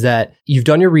podcast, is that you've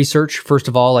done your research. First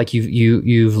of all, like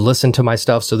you've listened to my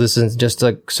stuff. So this isn't just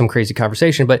some crazy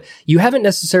conversation, but you haven't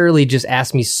necessarily just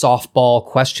asked me softball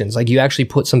questions. Like you actually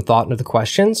put some thought into the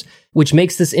questions, which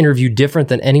makes this interview different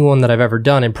than anyone that I've ever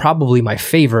done, and probably my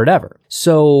favorite ever.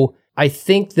 So I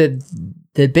think that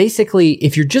basically,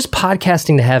 if you're just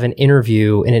podcasting to have an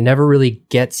interview and it never really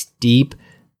gets deep,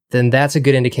 then that's a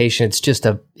good indication it's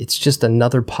just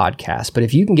another podcast. But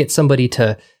if you can get somebody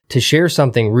to share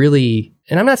something really,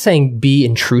 and I'm not saying be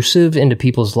intrusive into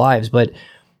people's lives, but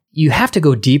you have to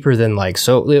go deeper than like,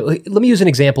 so let me use an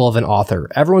example of an author.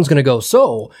 Everyone's going to go,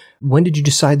 so when did you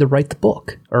decide to write the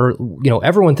book? Or,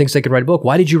 everyone thinks they could write a book.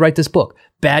 Why did you write this book?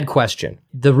 Bad question.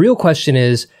 The real question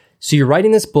is, so you're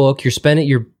writing this book,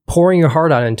 you're pouring your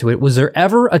heart out into it. Was there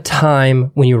ever a time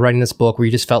when you were writing this book where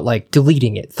you just felt like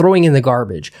deleting it, throwing it in the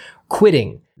garbage,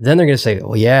 quitting? Then they're going to say,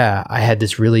 oh yeah, I had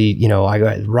this really, I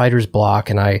got writer's block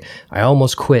and I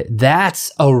almost quit.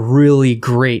 That's a really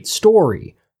great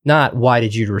story. Not why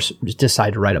did you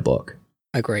decide to write a book?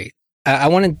 Agreed. I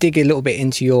want to dig a little bit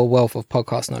into your wealth of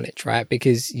podcast knowledge, right?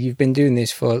 Because you've been doing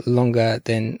this for longer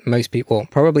than most people,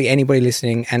 probably anybody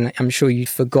listening. And I'm sure you've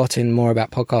forgotten more about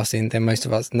podcasting than most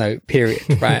of us know,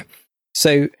 period, right?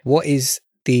 So what is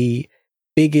the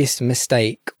biggest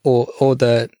mistake or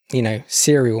the,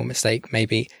 serial mistake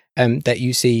maybe, that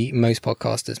you see most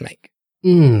podcasters make?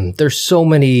 There's so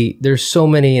many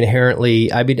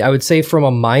inherently. I mean, I would say from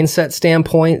a mindset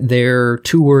standpoint, they're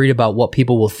too worried about what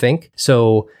people will think.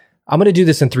 So I'm going to do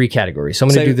this in 3 categories. So I'm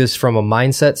going to do this from a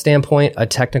mindset standpoint, a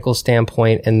technical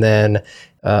standpoint, and then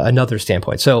another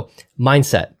standpoint. So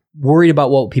mindset, worried about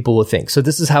what people will think. So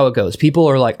this is how it goes. People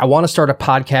are like, I want to start a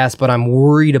podcast, but I'm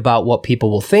worried about what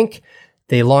people will think.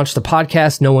 They launch the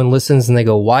podcast, no one listens, and they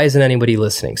go, why isn't anybody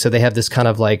listening? So they have this kind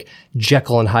of like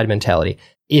Jekyll and Hyde mentality.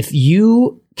 If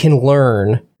you can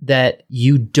learn that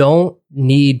you don't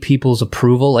need people's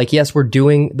approval, like, yes, we're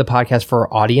doing the podcast for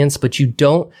our audience, but you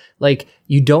don't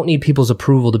need people's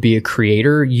approval to be a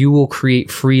creator. You will create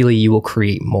freely. You will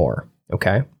create more.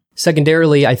 Okay.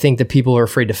 Secondarily, I think that people are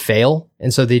afraid to fail.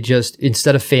 And so they just,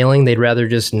 instead of failing, they'd rather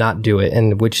just not do it,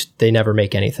 and which they never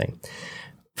make anything.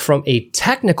 From a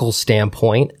technical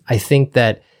standpoint, I think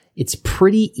that it's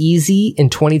pretty easy in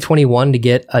 2021 to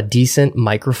get a decent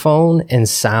microphone and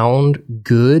sound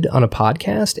good on a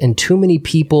podcast, and too many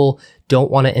people don't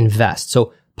want to invest.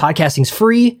 So podcasting's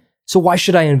free, so why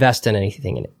should I invest in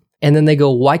anything in it? And then they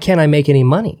go, why can't I make any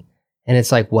money? And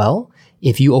it's like, well,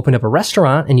 if you opened up a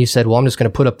restaurant and you said, well, I'm just going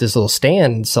to put up this little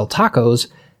stand and sell tacos,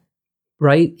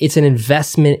 right? It's an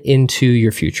investment into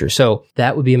your future. So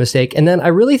that would be a mistake. And then I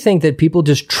really think that people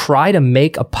just try to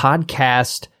make a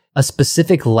podcast a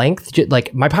specific length.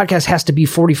 Like, my podcast has to be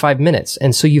 45 minutes.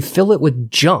 And so you fill it with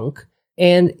junk.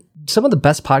 And some of the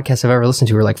best podcasts I've ever listened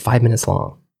to are like 5 minutes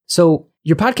long. So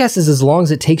your podcast is as long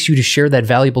as it takes you to share that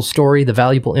valuable story, the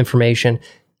valuable information.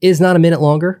 It is not a minute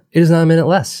longer. It is not a minute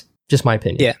less. Just my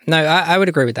opinion. Yeah, no, I would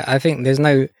agree with that. I think there's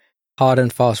no hard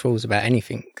and fast rules about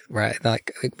anything, right?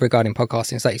 Like regarding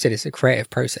podcasting, it's like you said, it's a creative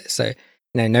process. So,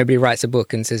 nobody writes a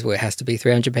book and says, well, it has to be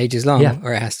 300 pages long,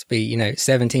 or it has to be,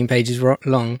 17 pages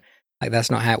long. Like,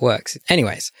 that's not how it works.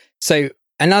 Anyways, so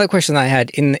another question that I had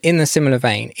in the similar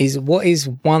vein is, what is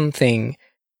one thing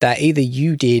that either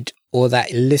you did or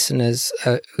that listeners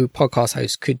who podcast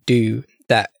hosts could do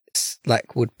that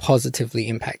like would positively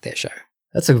impact their show?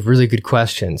 That's a really good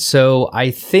question. So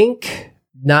I think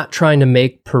not trying to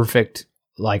make perfect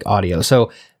like audio.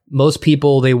 So most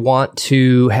people, they want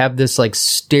to have this like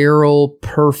sterile,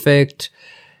 perfect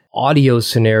audio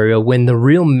scenario when the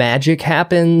real magic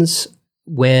happens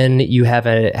when you have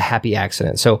a happy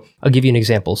accident. So I'll give you an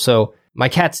example. So my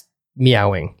cat's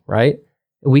meowing, right?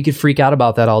 We could freak out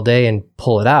about that all day and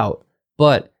pull it out,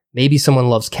 but maybe someone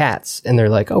loves cats and they're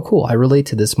like, oh, cool, I relate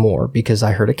to this more because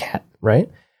I heard a cat, right?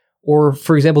 Or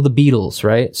for example, the Beatles,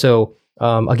 right? So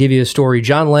I'll give you a story.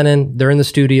 John Lennon, they're in the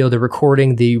studio, they're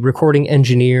recording. The recording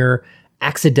engineer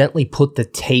accidentally put the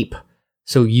tape,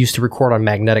 so you used to record on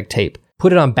magnetic tape,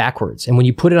 put it on backwards. And when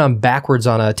you put it on backwards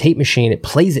on a tape machine, it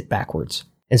plays it backwards.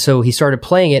 And so he started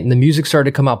playing it and the music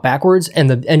started to come out backwards and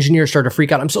the engineer started to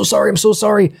freak out. I'm so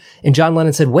sorry. And John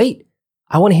Lennon said, wait,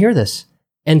 I want to hear this.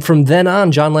 And from then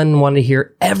on, John Lennon wanted to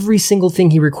hear every single thing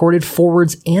he recorded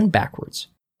forwards and backwards.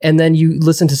 And then you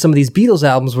listen to some of these Beatles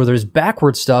albums where there's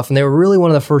backwards stuff, and they were really one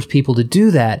of the first people to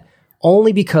do that,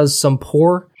 only because some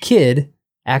poor kid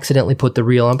accidentally put the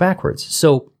reel on backwards.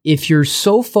 So if you're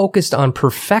so focused on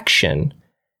perfection,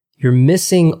 you're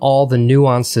missing all the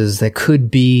nuances that could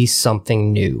be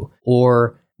something new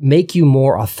or make you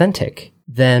more authentic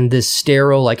than this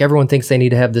sterile, like everyone thinks they need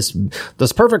to have this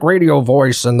perfect radio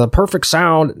voice and the perfect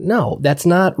sound. No, that's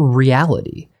not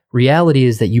reality. Reality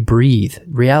is that you breathe.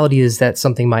 Reality is that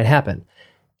something might happen.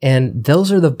 And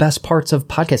those are the best parts of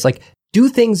podcasts. Like, do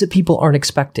things that people aren't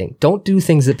expecting. Don't do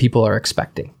things that people are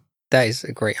expecting. That is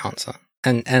a great answer.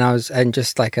 And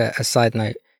just like a side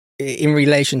note, in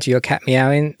relation to your cat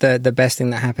meowing, the best thing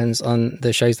that happens on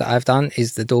the shows that I've done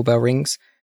is the doorbell rings.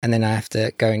 And then I have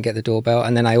to go and get the doorbell.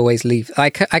 And then I always leave.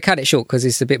 I cut it short because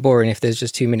it's a bit boring if there's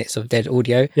just 2 minutes of dead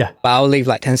audio. Yeah. But I'll leave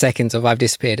like 10 seconds of I've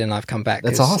disappeared and I've come back.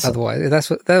 That's awesome. Otherwise,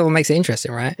 that what makes it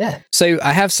interesting, right? Yeah. So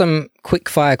I have some quick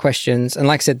fire questions. And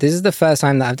like I said, this is the first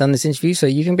time that I've done this interview. So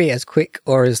you can be as quick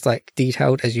or as like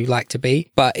detailed as you like to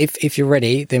be. But if you're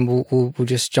ready, then we'll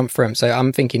just jump through them. So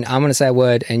I'm thinking I'm going to say a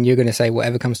word and you're going to say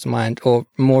whatever comes to mind, or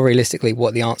more realistically,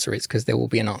 what the answer is, because there will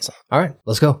be an answer. All right,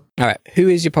 let's go. All right. Who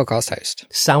is your podcast host?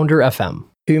 Sounder FM.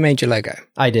 Who made your logo?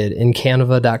 I did, in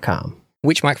Canva.com.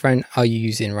 Which microphone are you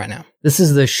using right now? This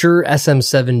is the Shure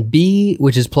SM7B,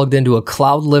 which is plugged into a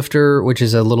Cloud Lifter, which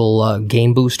is a little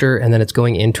gain booster, and then it's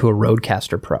going into a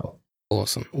Rodecaster Pro.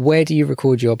 Awesome. Where do you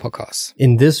record your podcasts?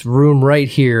 In this room right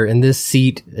here, in this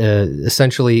seat,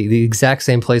 essentially the exact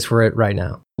same place we're at right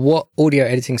now. What audio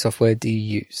editing software do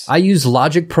you use? I use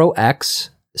Logic Pro X.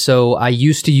 So I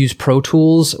used to use Pro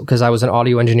Tools because I was an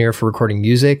audio engineer for recording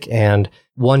music, and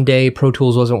one day Pro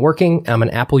Tools wasn't working. I'm an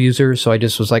Apple user, so I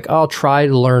just was like, I'll try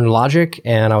to learn Logic,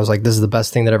 and I was like, this is the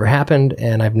best thing that ever happened,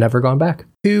 and I've never gone back.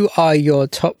 Who are your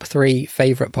top 3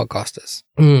 favorite podcasters?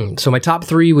 So my top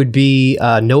 3 would be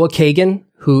Noah Kagan,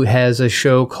 who has a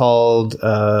show called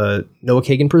Noah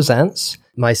Kagan Presents.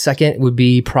 My second would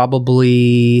be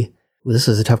probably, this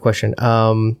is a tough question,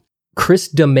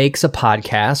 Chris DeMakes a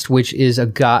Podcast, which is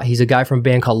he's a guy from a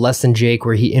band called Less Than Jake,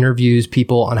 where he interviews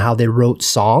people on how they wrote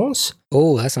songs.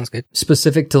 Oh, that sounds good.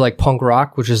 Specific to like punk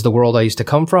rock, which is the world I used to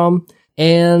come from.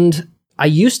 And I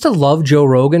used to love Joe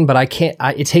Rogan, but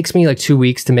it takes me like 2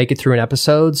 weeks to make it through an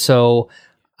episode. So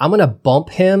I'm going to bump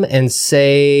him and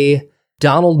say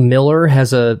Donald Miller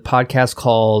has a podcast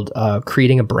called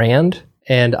Creating a Brand.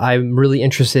 And I'm really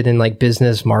interested in like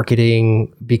business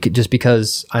marketing just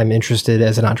because I'm interested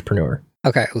as an entrepreneur.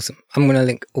 Okay, awesome. I'm going to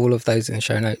link all of those in the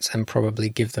show notes and probably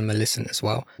give them a listen as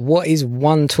well. What is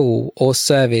one tool or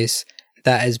service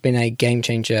that has been a game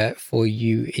changer for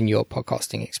you in your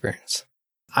podcasting experience?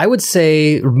 I would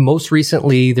say most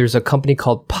recently, there's a company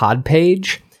called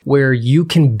Podpage where you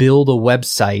can build a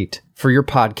website for your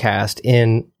podcast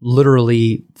in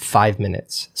literally 5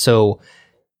 minutes. So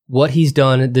what he's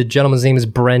done, the gentleman's name is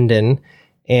Brendan,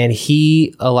 and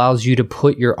he allows you to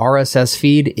put your RSS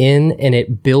feed in, and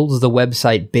it builds the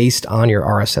website based on your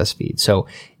RSS feed. So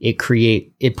it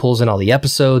pulls in all the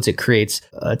episodes, it creates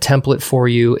a template for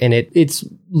you, and it's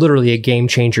literally a game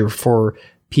changer for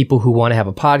people who want to have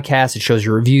a podcast. It shows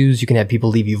your reviews. You can have people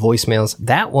leave you voicemails.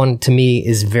 That one to me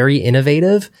is very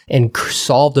innovative and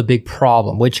solved a big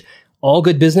problem, which all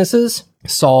good businesses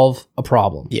solve a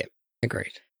problem. Yeah,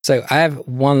 agreed. So I have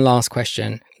one last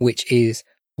question, which is,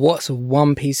 what's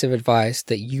one piece of advice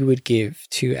that you would give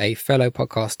to a fellow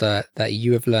podcaster that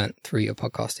you have learned through your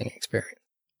podcasting experience?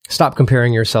 Stop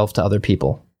comparing yourself to other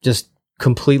people. Just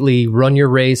completely run your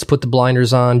race, put the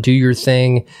blinders on, do your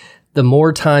thing. The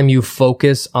more time you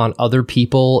focus on other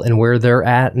people and where they're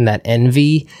at, and that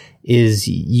envy is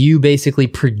you basically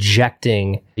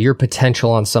projecting your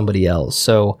potential on somebody else.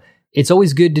 So it's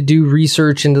always good to do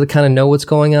research and to kind of know what's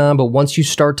going on. But once you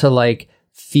start to like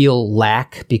feel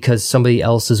lack because somebody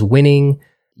else is winning,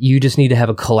 you just need to have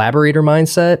a collaborator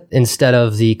mindset instead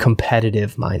of the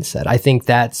competitive mindset. I think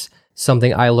that's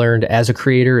something I learned as a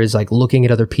creator, is like looking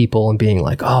at other people and being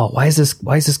like, oh, why is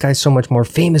this guy so much more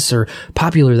famous or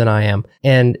popular than I am?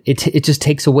 And it just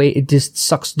takes away, it just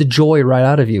sucks the joy right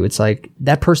out of you. It's like,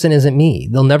 that person isn't me.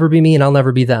 They'll never be me and I'll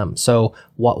never be them. So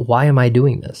why am I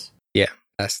doing this? Yeah.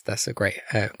 That's a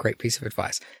great piece of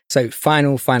advice. So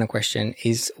final question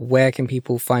is, where can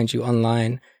people find you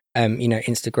online?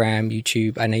 Instagram,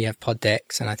 YouTube. I know you have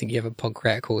Poddex, and I think you have a Pod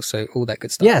Creator course, so all that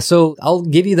good stuff. Yeah, so I'll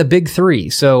give you the big 3.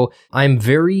 So I'm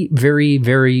very, very,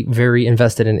 very, very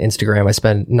invested in Instagram. I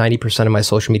spend 90% of my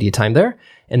social media time there,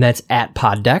 and that's at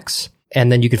Poddex. And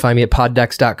then you can find me at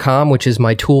poddex.com, which is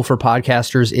my tool for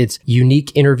podcasters. It's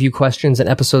unique interview questions and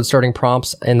episode starting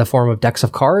prompts in the form of decks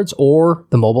of cards, or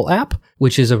the mobile app,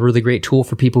 which is a really great tool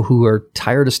for people who are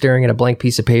tired of staring at a blank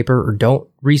piece of paper or don't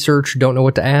research, don't know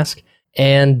what to ask.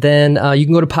 And then you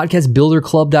can go to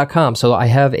podcastbuilderclub.com. So I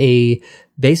have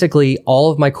basically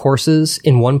all of my courses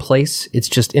in one place. It's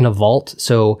just in a vault.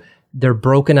 So they're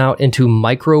broken out into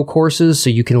micro courses so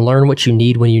you can learn what you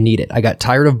need when you need it. I got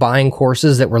tired of buying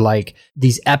courses that were like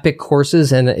these epic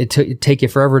courses and it'd take you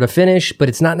forever to finish, but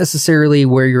it's not necessarily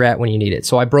where you're at when you need it.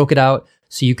 So I broke it out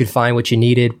so you could find what you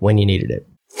needed when you needed it.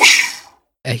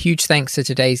 A huge thanks to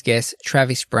today's guest,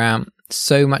 Travis Brown.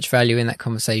 So much value in that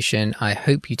conversation. I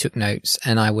hope you took notes,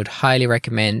 and I would highly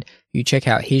recommend you check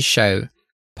out his show,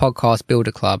 Podcast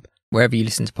Builder Club, wherever you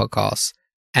listen to podcasts.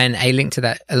 And a link to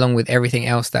that, along with everything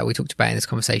else that we talked about in this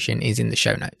conversation, is in the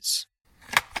show notes.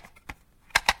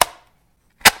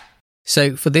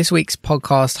 So for this week's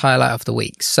podcast highlight of the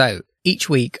week. So each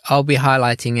week I'll be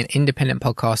highlighting an independent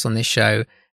podcast on this show,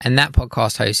 and that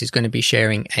podcast host is going to be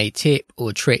sharing a tip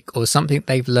or trick or something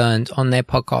they've learned on their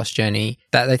podcast journey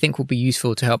that they think will be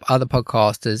useful to help other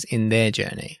podcasters in their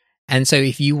journey. And so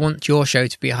if you want your show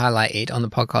to be highlighted on the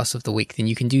podcast of the week, then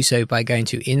you can do so by going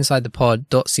to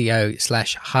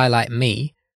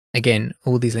insidethepod.co/highlightme. Again,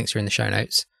 all these links are in the show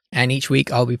notes. And each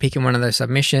week I'll be picking one of those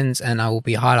submissions and I will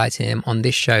be highlighting them on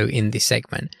this show in this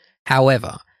segment.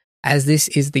 However, as this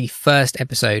is the first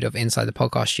episode of Inside the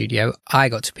Podcast Studio, I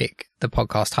got to pick the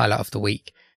podcast highlight of the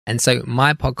week. And so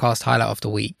my podcast highlight of the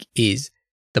week is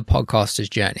The Podcaster's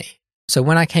Journey. So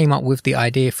when I came up with the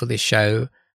idea for this show,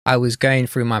 I was going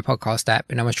through my podcast app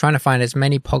and I was trying to find as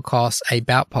many podcasts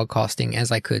about podcasting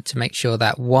as I could to make sure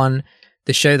that one,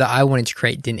 the show that I wanted to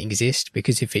create didn't exist,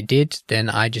 because if it did, then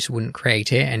I just wouldn't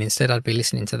create it. And instead I'd be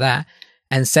listening to that.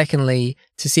 And secondly,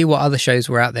 to see what other shows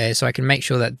were out there so I can make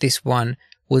sure that this one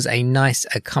was a nice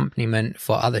accompaniment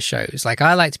for other shows. Like,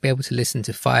 I like to be able to listen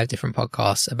to 5 different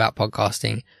podcasts about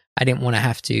podcasting. I didn't want to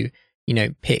have to,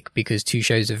 pick because 2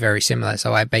 shows are very similar.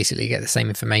 So I basically get the same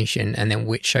information and then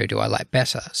which show do I like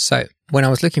better? So when I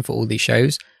was looking for all these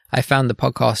shows, I found The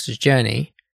Podcaster's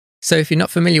Journey. So if you're not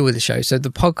familiar with the show, so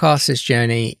The Podcaster's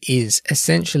Journey is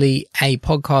essentially a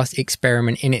podcast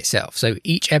experiment in itself. So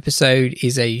each episode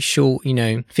is a short,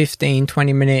 15,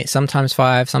 20 minute, sometimes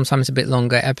 5, sometimes a bit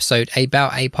longer episode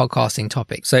about a podcasting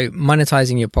topic. So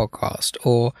monetizing your podcast,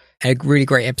 or a really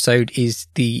great episode is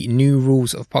the new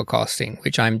rules of podcasting,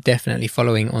 which I'm definitely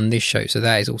following on this show. So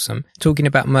that is awesome. Talking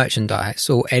about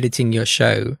merchandise or editing your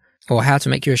show, or how to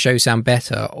make your show sound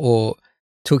better, or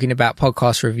talking about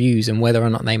podcast reviews and whether or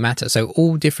not they matter. So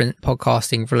all different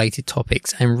podcasting related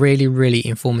topics and really, really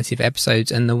informative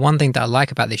episodes. And the one thing that I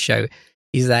like about this show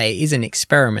is that it is an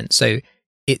experiment. So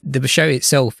the show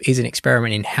itself is an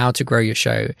experiment in how to grow your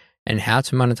show and how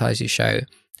to monetize your show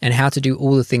and how to do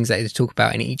all the things that they talk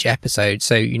about in each episode.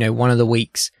 So, one of the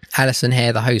weeks, Alison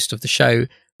Hare, the host of the show,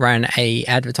 ran a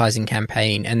advertising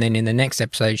campaign. And then in the next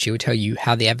episode, she will tell you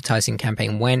how the advertising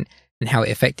campaign went and how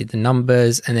it affected the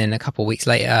numbers. And then a couple of weeks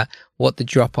later, what the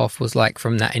drop off was like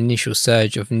from that initial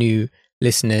surge of new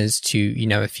listeners to,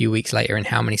 a few weeks later, and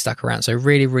how many stuck around. So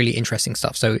really, really interesting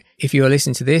stuff. So if you're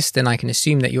listening to this, then I can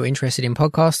assume that you're interested in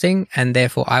podcasting, and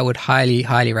therefore I would highly,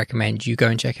 highly recommend you go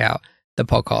and check out The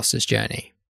Podcaster's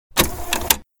Journey.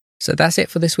 So that's it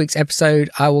for this week's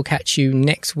episode. I will catch you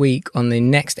next week on the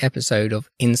next episode of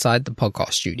Inside the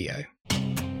Podcast Studio.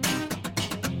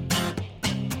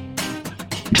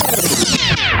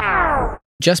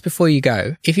 Just before you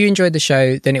go, if you enjoyed the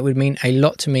show, then it would mean a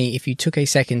lot to me if you took a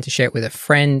second to share it with a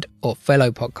friend or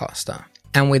fellow podcaster.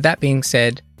 And with that being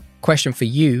said, question for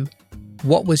you,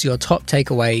 what was your top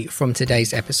takeaway from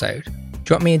today's episode?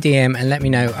 Drop me a DM and let me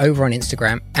know over on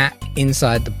Instagram at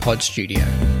Inside the Pod Studio.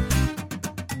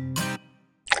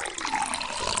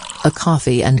 A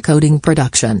Coffee and Coding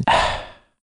production.